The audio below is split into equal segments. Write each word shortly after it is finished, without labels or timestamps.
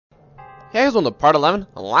Hey guys, on the part 11.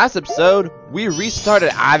 On the last episode, we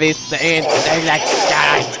restarted obviously and I like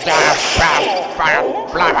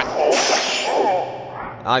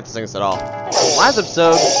to sing this at all. Last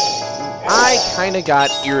episode, I kinda got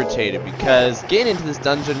irritated because getting into this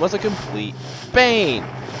dungeon was a complete pain.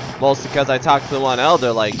 Mostly because I talked to the one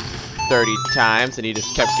elder like 30 times and he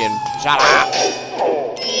just kept getting shut up.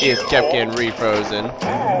 He just kept getting refrozen.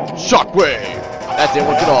 Shockwave! That didn't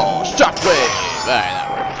work at all. Shockwave! Alright, that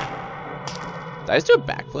worked. Did I just do a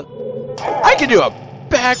backflip? I can do a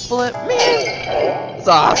backflip, man! That's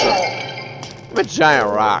awesome. I'm a giant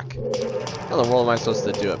rock. How in the world am I supposed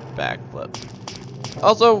to do a backflip?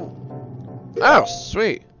 Also, oh,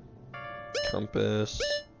 sweet. Compass.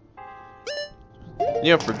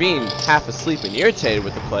 You know, for being half asleep and irritated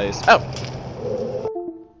with the place. Oh!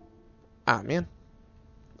 Ah, man.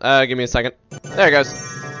 Give me a second. There it goes.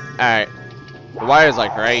 Alright. The wire's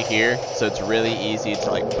like right here, so it's really easy to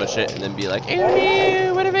like push it and then be like,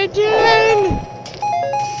 ew, what am I doing?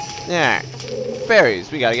 Alright. Fairies.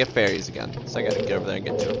 We gotta get fairies again. So I gotta get over there and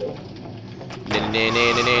get to them.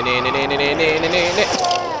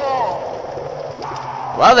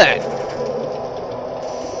 Well then.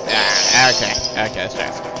 Okay, let's try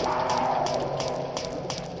this.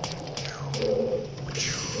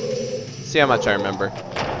 See how much I remember.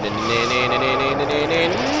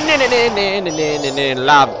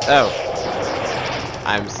 Oh.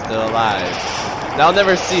 I'm still alive. That'll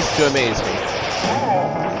never cease to amaze me.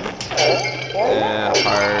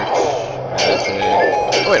 Heart.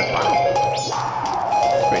 Oh, wait,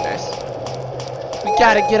 wow. Pretty nice. We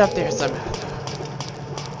gotta get up there somehow.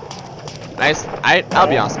 I'll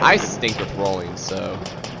be honest, I stink with rolling, so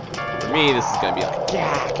for me this is gonna be like,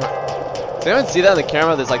 yeah, come on. Does anyone see that on the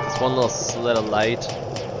camera? There's like this one little slit of light.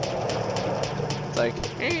 It's like,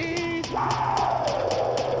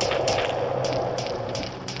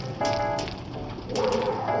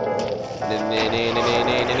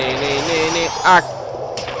 ah.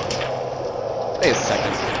 Wait a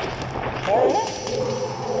second.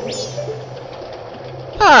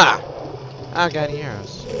 Ah! I got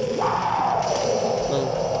arrows. Well,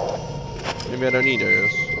 maybe I don't need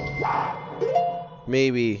arrows.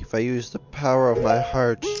 Maybe if I use the power of my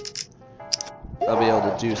heart, I'll be able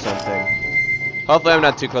to do something. Hopefully I'm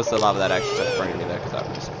not too close to the lava that actually starts burning me there, because that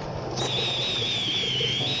would be sick.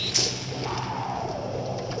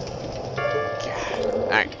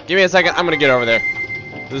 Alright, give me a second, I'm gonna get over there.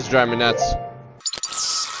 This is driving me nuts.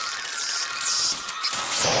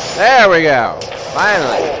 There we go!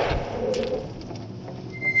 Finally!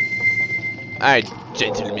 Alright,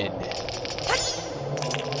 gentlemen.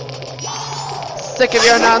 Sick of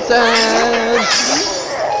your nonsense!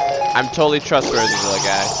 I'm totally trustworthy, little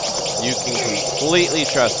guy. You can completely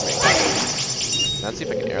trust me. Let's see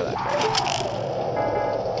if I can air that.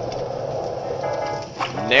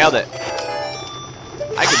 Nailed it.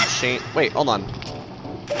 I can change. Wait, hold on.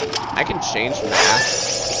 I can change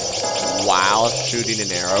mass while shooting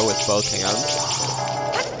an arrow with both hands.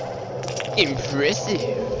 Impressive.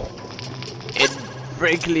 And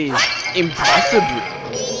frankly, impossible.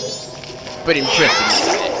 But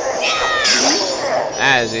impressive.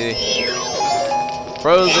 That is easy.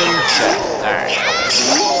 Frozen chest. Alright.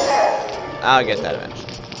 I'll get that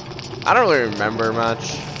eventually. I don't really remember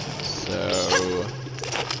much, so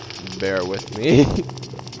bear with me.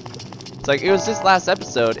 It's like, it was this last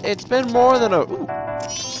episode. It's been more than a... Ooh.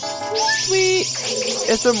 Sweet!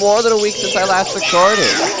 It's been more than a week since I last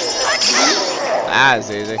recorded. That is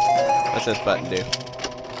easy. What's this button do?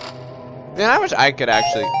 Man, I wish I could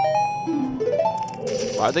actually...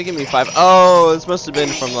 Why'd they give me 5? Oh, this must have been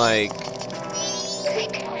from like...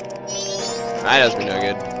 That does me no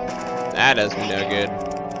good. That does me no good.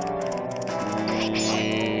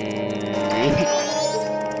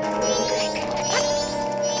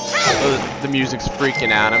 Oh, the music's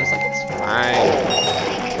freaking out. I'm just like, it's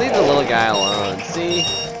fine. Leave the little guy alone. See?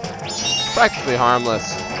 Practically harmless.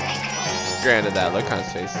 Granted, that look on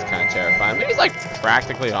his face is kind of terrifying, but he's like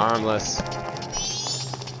practically harmless.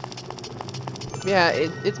 Yeah,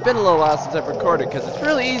 it's been a little while since I've recorded because it's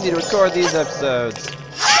really easy to record these episodes.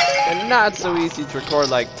 And not so easy to record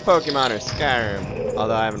like Pokemon or Skyrim.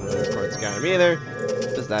 Although I haven't really recorded Skyrim either.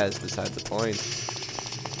 Because that is beside the point.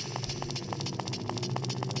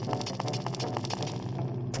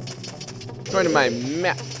 Going to my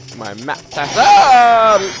map task.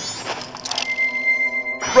 Oh!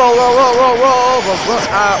 Roll.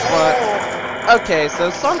 What? Okay, so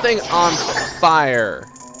something on fire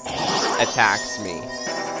attacks me.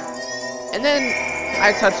 And then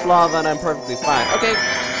I touch lava and I'm perfectly fine. Okay,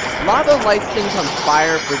 lava lights things on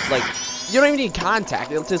fire for like, you don't even need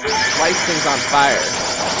contact, it'll just light things on fire.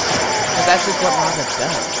 Because that's just what manga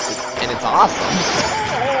does. And it's awesome.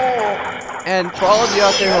 And for all of you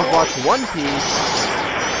out there who have watched One Piece,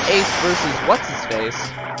 Ace versus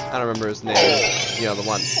What's-His-Face, I don't remember his name, you know, the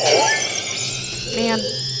one. Man,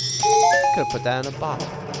 could have put that in a bottle.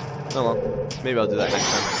 Oh well, maybe I'll do that next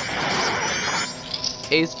time.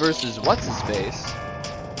 Ace versus What's-His-Face.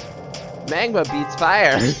 Magma beats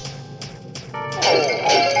fire.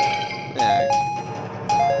 Yeah.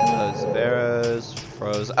 Those Veras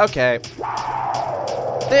froze. Okay.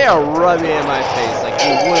 They are rubbing in my face like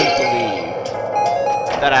you wouldn't believe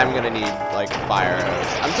that I'm gonna need like fire arrows.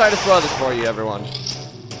 I'm sorry to spoil this for you, everyone.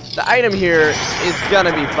 The item here is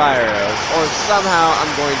gonna be fire arrows, or somehow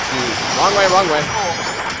I'm going to wrong way,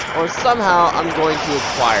 or somehow I'm going to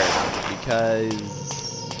acquire them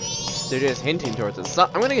because they're just hinting towards it. So,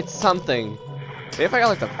 I'm gonna get something. Maybe if I got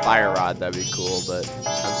like the fire rod, that'd be cool. But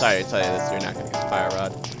I'm sorry to tell you this, you're not gonna get the fire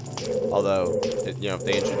rod. Although, you know, if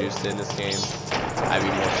they introduced it in this game, I'd be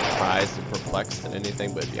more surprised and perplexed than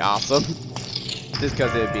anything. But it'd be awesome, just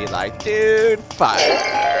because it'd be like, dude, fire.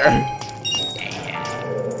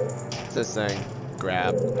 This thing,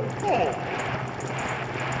 grab.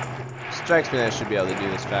 Strikes me that I should be able to do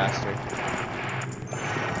this faster.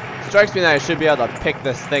 Strikes me that I should be able to pick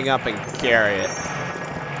this thing up and carry it.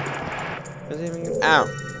 Ow.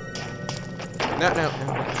 No.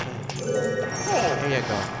 There you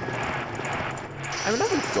go. I'm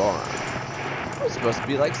another Goron. I'm supposed to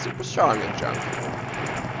be like super strong and junk.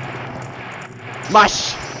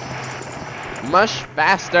 Mush! Mush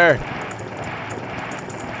faster!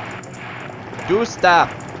 Do stuff.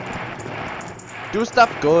 Do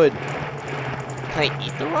stuff good. Can I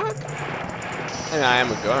eat the rock? I mean, I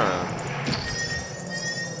am a Goron.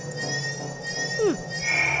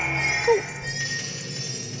 Cool.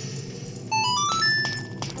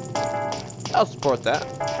 I'll support that.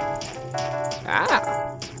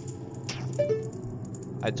 Ah.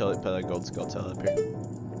 I totally put a gold skull tail up here.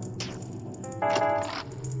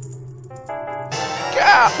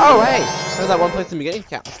 Yeah. Oh, hey. There's that one place in the beginning.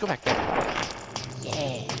 Yeah, let's go back there.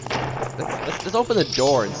 Yeah. Let's just open the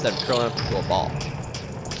door instead of curling up into a ball.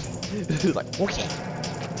 Like, okay.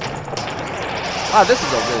 Wow, this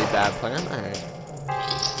is a really bad plan. Alright.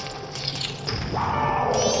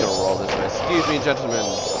 Just gonna roll this way. Excuse me, gentlemen.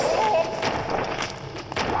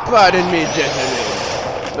 Pardon me, gentlemen.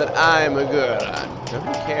 But I'm a Goron.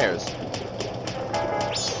 Nobody cares.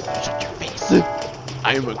 Shut your face.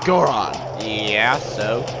 I'm a Goron. Yeah,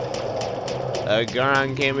 so. A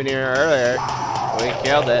Goron came in here earlier. We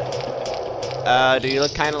killed it. Do you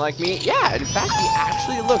look kind of like me? Yeah, in fact, he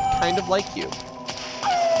actually looked kind of like you.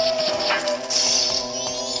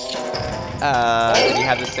 Did he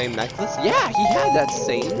have the same necklace? Yeah, he had that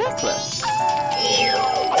same necklace.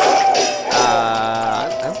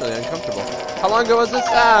 I'm really uncomfortable. How long ago was this?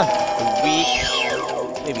 A week,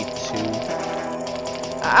 maybe 2.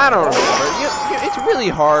 I don't remember. It's really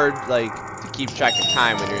hard, like, to keep track of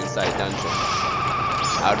time when you're inside a dungeon.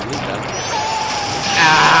 How did we done?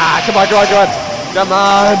 Ah, come on. Come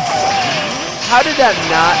on. How did that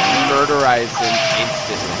not murderize him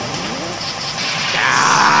instantly?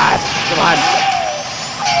 Ah, come on.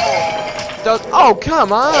 Oh,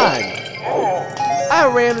 come on. I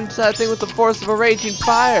ran into that thing with the force of a raging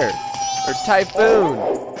fire. Or typhoon.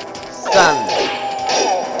 Sun.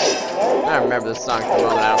 I remember this song from the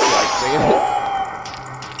moment I don't feel like singing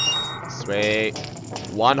it.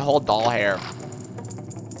 Sweet. One whole doll hair.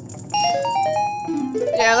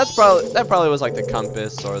 Yeah, that probably was like the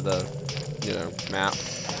compass or the, you know, map.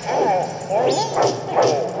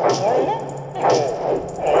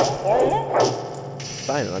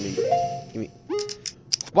 Fine, let me.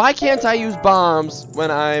 Why can't I use bombs when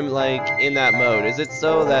I'm like in that mode? Is it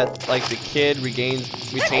so that like the kid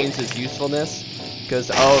retains his usefulness? Because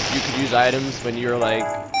if you could use items when you're like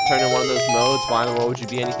turning one of those modes, why in the world would you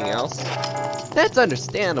be anything else? That's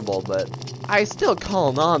understandable, but I still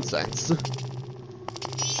call nonsense.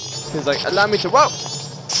 He's like, allow me to whoa!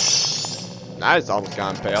 I just almost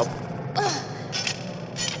got impaled.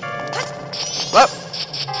 Whoa!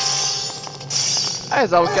 I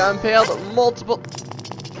just almost got impaled multiple.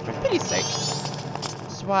 For pity's sake.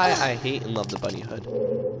 That's why I hate and love the bunny hood.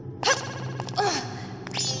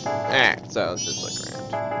 Alright, so let's just look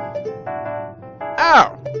around.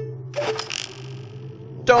 Ow!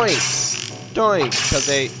 Doink! Doink! Because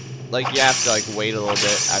they, like, you have to, like, wait a little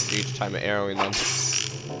bit after each time of arrowing them.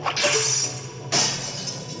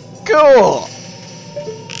 Cool!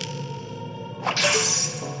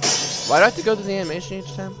 Why do I have to go to the animation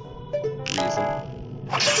each time? Reason.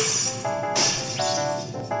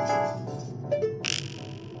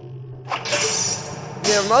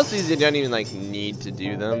 Yeah, most of these you don't even like need to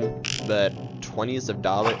do them, but $20s of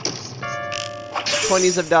dollars.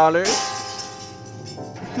 $20s of dollars.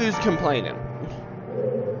 Who's complaining?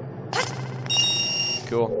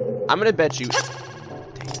 Cool. I'm gonna bet you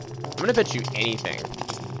anything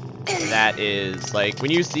that is like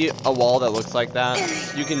when you see a wall that looks like that,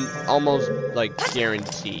 you can almost like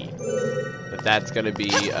guarantee that that's gonna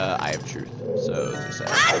be Eye of Truth. So just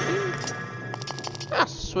ah,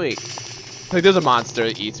 sweet. Like there's a monster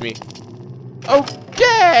that eats me.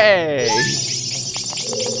 Okay.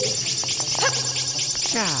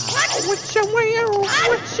 What's your will?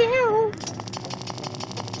 What's your?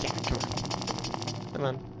 Yeah, come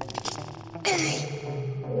on.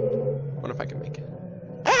 Wonder if I can make it.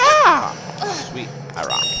 Ah! Sweet, I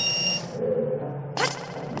rock.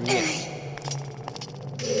 Yeah.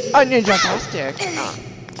 A ninja-tastic! Yeah.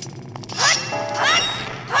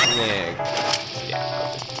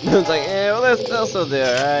 I was like, yeah, well, let's also do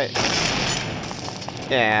it, right?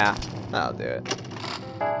 Yeah, I'll do it.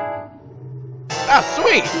 Ah,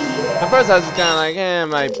 sweet! At first I was kind of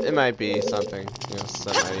like, it might be something, you know,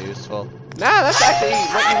 semi-useful. Nah, that's actually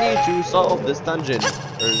what you need to solve this dungeon,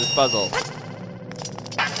 or this puzzle.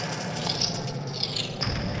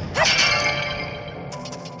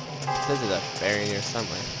 This is a fairy here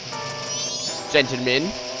somewhere.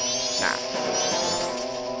 Gentlemen? Nah.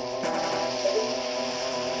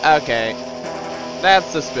 Okay. That's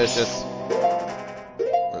suspicious.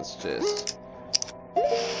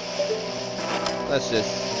 Let's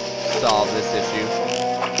just solve this issue.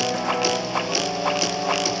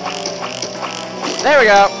 There we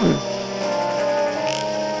go.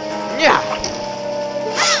 Yeah.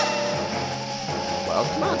 Well,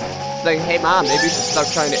 come on. She's like, hey mom, maybe you should stop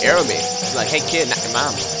trying to arrow me. She's like, hey kid, not your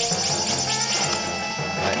mom.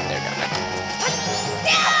 Right, there we go.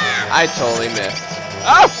 I totally missed.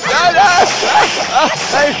 Oh,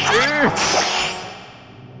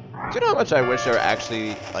 no! Do you know how much I wish there were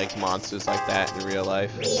actually like monsters like that in real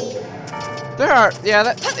life? There are,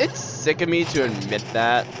 yeah. It's sick of me to admit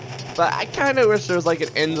that, but I kind of wish there was like an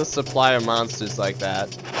endless supply of monsters like that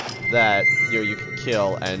you can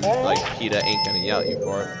kill and like PETA ain't gonna yell at you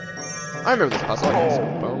for it. I remember this puzzle.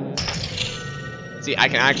 Boom. See, I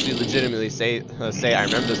can actually legitimately say I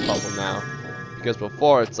remember this puzzle now, because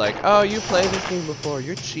before it's like, oh, you played this game before,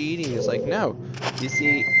 you're cheating. It's like, no, you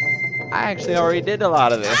see, I actually already did a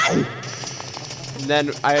lot of this. And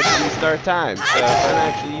then I had to restart time, so I'm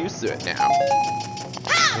actually used to it now.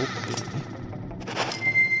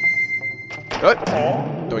 Good.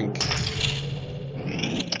 Doink.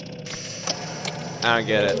 I don't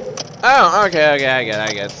get it. Oh, okay, I get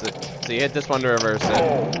it. So you hit this one to reverse it.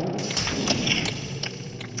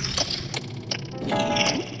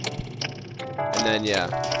 And then,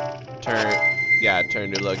 turn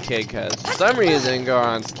to a little kid, because for some reason,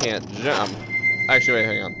 Gorons can't jump. Actually, wait,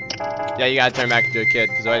 hang on. Yeah, you gotta turn back into a kid,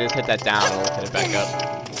 because if I just hit that down, it'll hit it back up.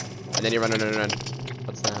 And then you run.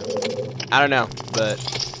 What's that? I don't know, but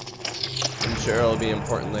I'm sure it'll be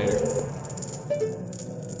important later.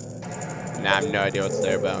 Nah, I have no idea what's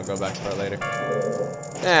there, but I'll go back for it later.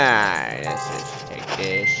 Alright, let's just take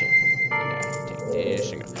this and go.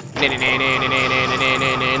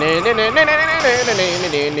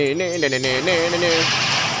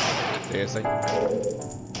 Seriously? Oh,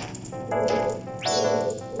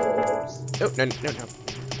 no.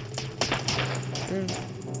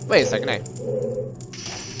 Wait a second, hey.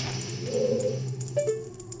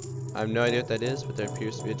 I have no idea what that is, but there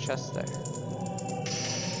appears to be a chest there.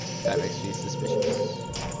 That makes me suspicious.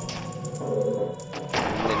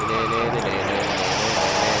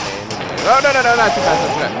 Oh, no, not too fast,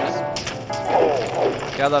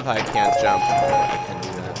 I love how I can't jump, but I can do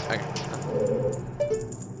that. Okay.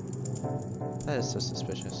 That is so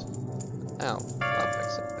suspicious. Oh, I'll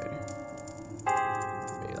fix it later.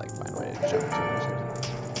 Maybe, like, find a way to jump to it or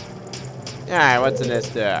something. Alright, what's in this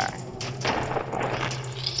door?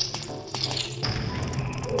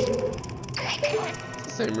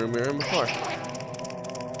 Same room we were in before.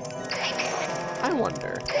 I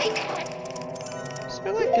wonder. Is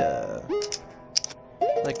there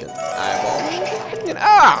like an eyeball?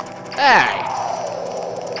 Hey!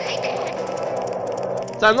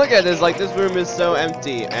 So I'm looking at this like this room is so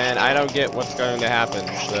empty and I don't get what's going to happen,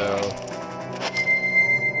 so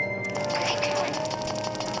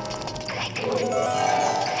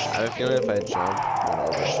I have a feeling if I jump, I'm gonna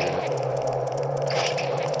overshoot it.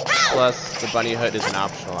 Plus, the bunny hood is an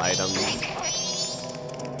optional item.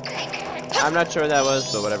 I'm not sure what that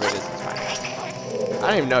was, but whatever it is, it's fine. I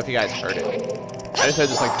don't even know if you guys heard it. I just heard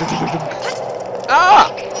this like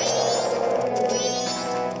ah!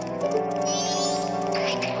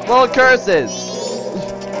 Well, curses!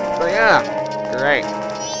 So yeah, great.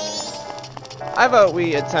 I vote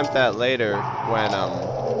we attempt that later when I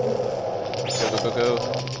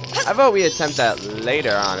vote we attempt that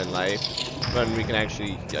later on in life when we can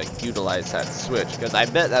actually like utilize that switch, because I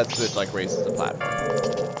bet that switch like raises the platform.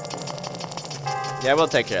 Yeah, we'll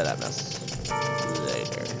take care of that mess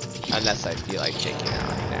later, unless I feel like taking it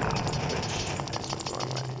out now, which is the wrong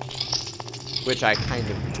way. Which I kind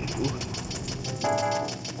of do.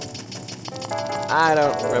 I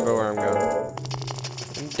don't remember where I'm going.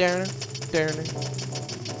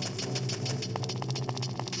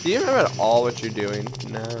 Do you remember at all what you're doing?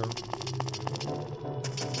 No.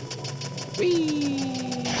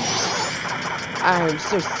 Whee! I'm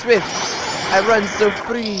so swift. I run so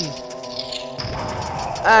free.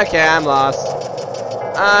 Okay, I'm lost.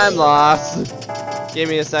 I'm lost. Give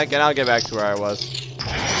me a second. I'll get back to where I was.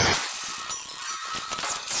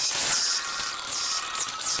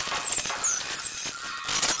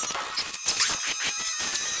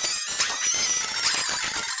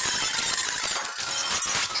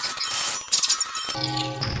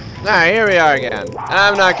 Alright, here we are again.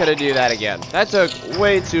 I'm not gonna do that again. That took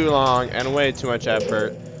way too long and way too much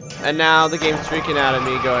effort. And now the game's freaking out at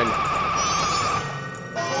me going...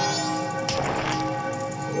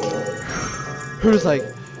 Who's like...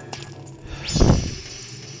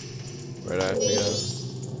 Where do I have to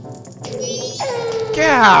go?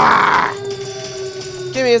 Gah!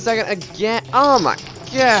 Give me a second again. Oh my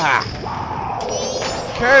god!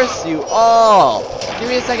 Curse you all! Give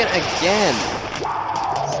me a second again.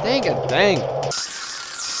 Dang it, dang.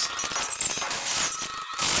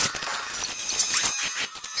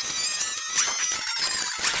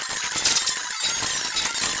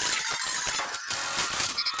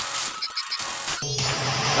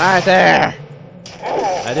 Right there.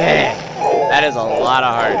 I did. That is a lot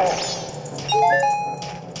of hearts.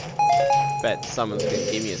 Bet someone's gonna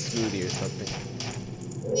give me a smoothie or something.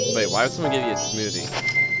 Wait, why would someone give you a smoothie?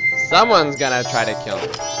 Someone's gonna try to kill me.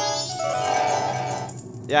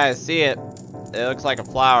 Yeah, I see it. It looks like a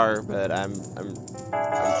flower, but I'm gonna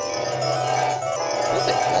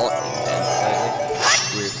say bullet indent slightly.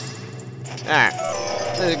 Weird. Alright.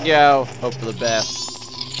 Let's go. Hope for the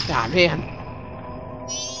best. Ah, man.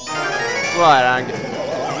 What? I'm getting...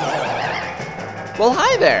 Well,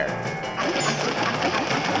 hi there.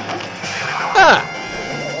 Huh.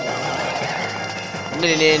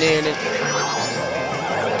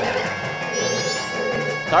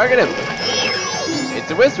 Target him. It's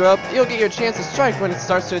a Wizzrobe. You'll get your chance to strike when it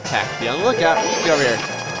starts to attack. Be on the lookout. Let's go over here.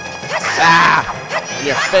 Ah! In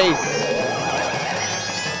your face.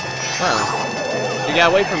 Huh. You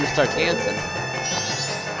gotta wait for him to start dancing.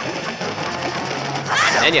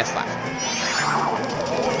 And you slap.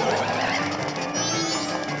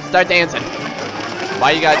 Start dancing.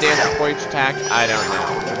 Why you gotta dance before each attack? I don't know.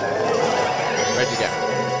 Where'd you go?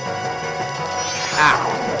 Ah!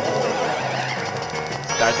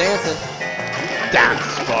 Start dancing. Dance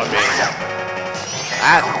for me.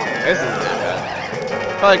 This isn't that bad.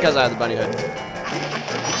 Probably because I have the bunny hood.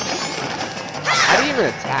 How do you even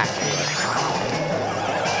attack anyway?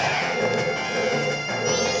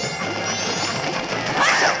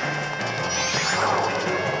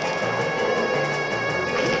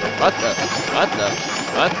 What the? What the?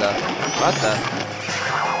 What the? What the?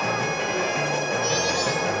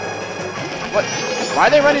 What? Why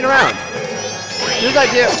are they running around? Here's the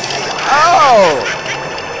idea. Oh!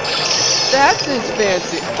 That's his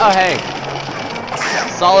fancy. Oh, hey.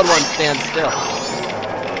 Solid one stands still.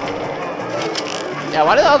 Yeah,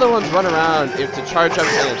 why do the other ones run around if to charge up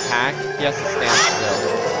and attack? He has to stand still.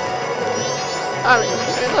 I mean,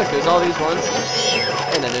 look, there's all these ones.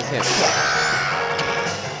 And then there's him.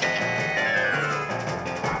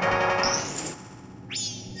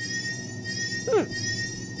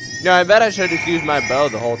 No, I bet I should have just used my bow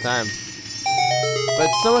the whole time. But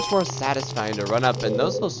it's so much more satisfying to run up, and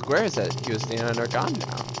those little squares that he was standing on are gone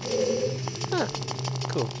now. Huh.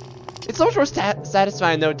 Cool. It's so much more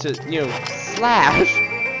satisfying, though, to, you know, slash.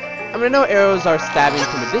 I mean, I know arrows are stabbing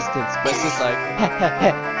from a distance, but it's just like...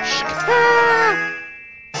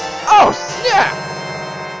 Oh, snap!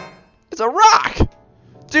 It's a rock!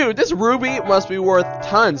 Dude, this ruby must be worth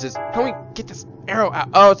tons. Can we get this arrow out?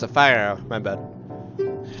 Oh, it's a fire arrow. My bad.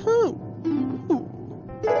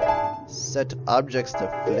 Set objects to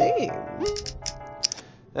flame.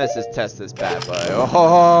 Let's just test this bad boy.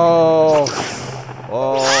 Oh,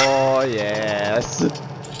 oh yes.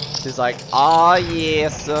 She's like, oh yeah,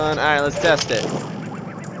 son. All right, let's test it.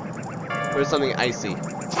 There's something icy.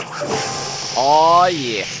 Oh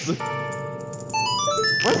yes.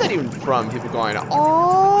 Where's that even from? People going,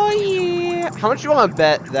 oh yeah. How much you want to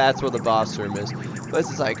bet that's where the boss room is? But it's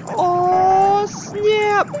just like, oh,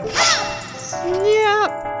 snap! Snap!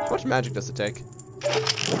 How much magic does it take?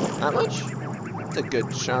 Not much? It's a good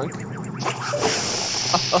chunk.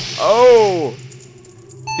 Oh! I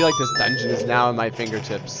feel like this dungeon is now at my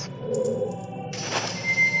fingertips.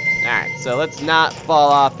 Alright, so let's not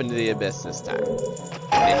fall off into the abyss this time.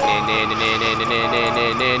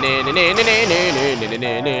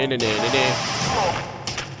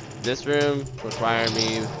 This room require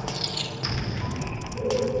me.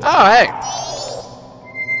 Oh, hey!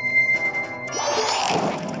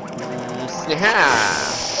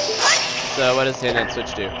 So, what does hitting that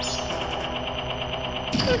switch do?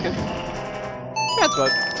 Okay. That's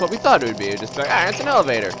what we thought it would be. It'd just be like, alright, it's an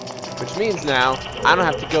elevator. Which means now, I don't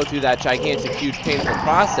have to go through that gigantic, huge, painful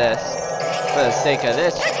process for the sake of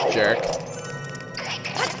this jerk.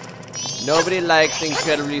 Nobody likes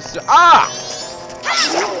incredibly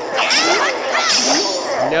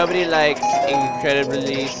Nobody likes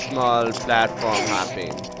incredibly small platform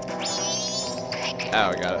hopping. Oh,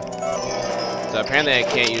 I got it. So apparently I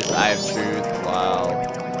can't use the Eye of Truth while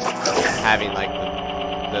having like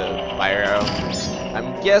the fire arrow.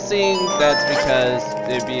 I'm guessing that's because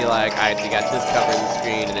it'd be like, alright, so you got this covering the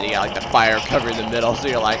screen, and then you got like the fire covering the middle, so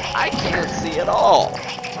you're like, I can't see at all.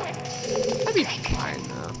 That'd be fine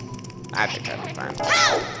though. I think that'd be fine.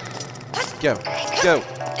 Go, go,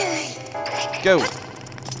 go.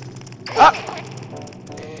 Up.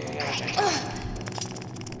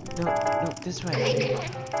 No, this way.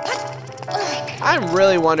 I'm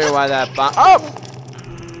really wondering why that bomb. Oh!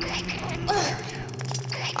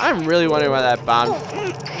 I'm really wondering why that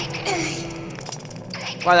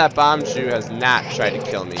bomb shoe has not tried to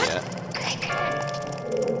kill me yet.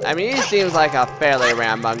 I mean, he seems like a fairly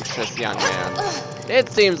rambunctious young man. It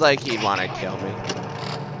seems like he'd want to kill me.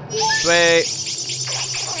 Wait.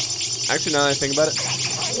 Actually, now that I think about it,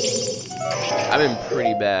 I've been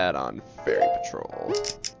pretty bad on fairy patrol.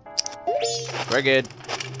 We're good.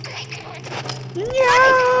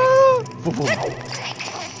 No!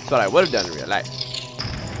 That's what I would have done in real life.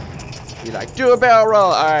 Be like, do a barrel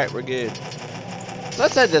roll. Alright, we're good. So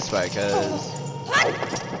let's head this way, because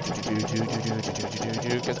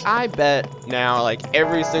I bet now, like,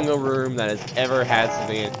 every single room that has ever had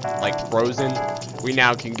something, like, frozen, we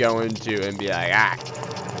now can go into and be like, ah,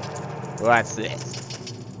 what's this?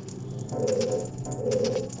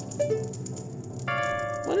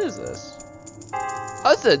 What is this?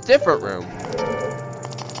 Oh, it's a different room.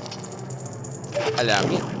 Allow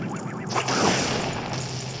me.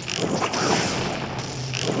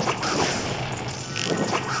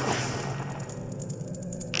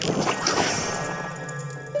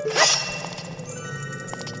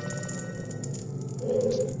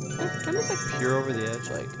 Can I just like peer over the edge,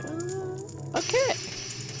 like, okay.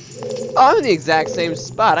 Oh, I'm in the exact same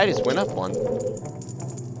spot. I just went up one.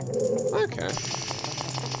 Okay.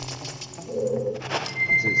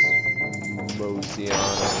 This is mosey on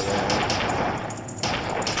over there.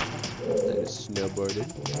 That is snowboarded.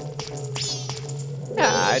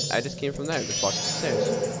 Yeah, I just came from there. Just walked up the stairs.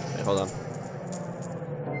 Wait, hold on.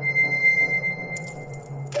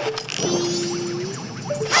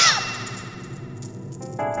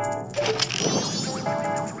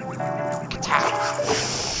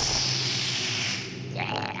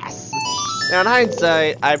 Yes. Now, in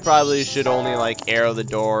hindsight, I probably should only like arrow the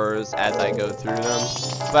doors as I go through them,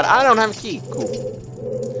 but I don't have a key. Cool.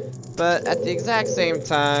 But at the exact same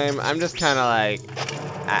time, I'm just kind of like,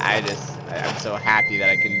 I'm so happy that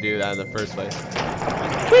I can do that in the first place.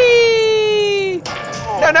 Whee!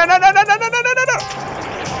 No, no, no, no, no, no, no, no, no, no, no.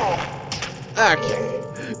 Okay.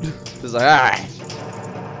 Just like, alright.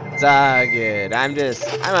 It's all good. I'm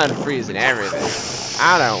unfreezing everything.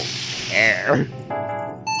 I don't care.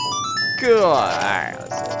 Cool. Alright,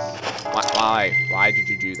 let's see this. Why did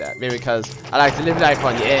you do that? Maybe because I like to live life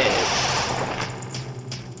on the edge.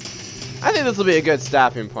 I think this will be a good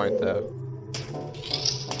stopping point, though.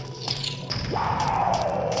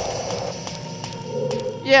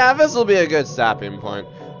 Yeah, this will be a good stopping point.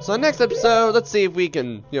 So next episode, let's see if we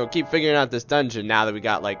can, keep figuring out this dungeon now that we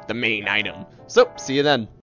got, like, the main item. So, see you then.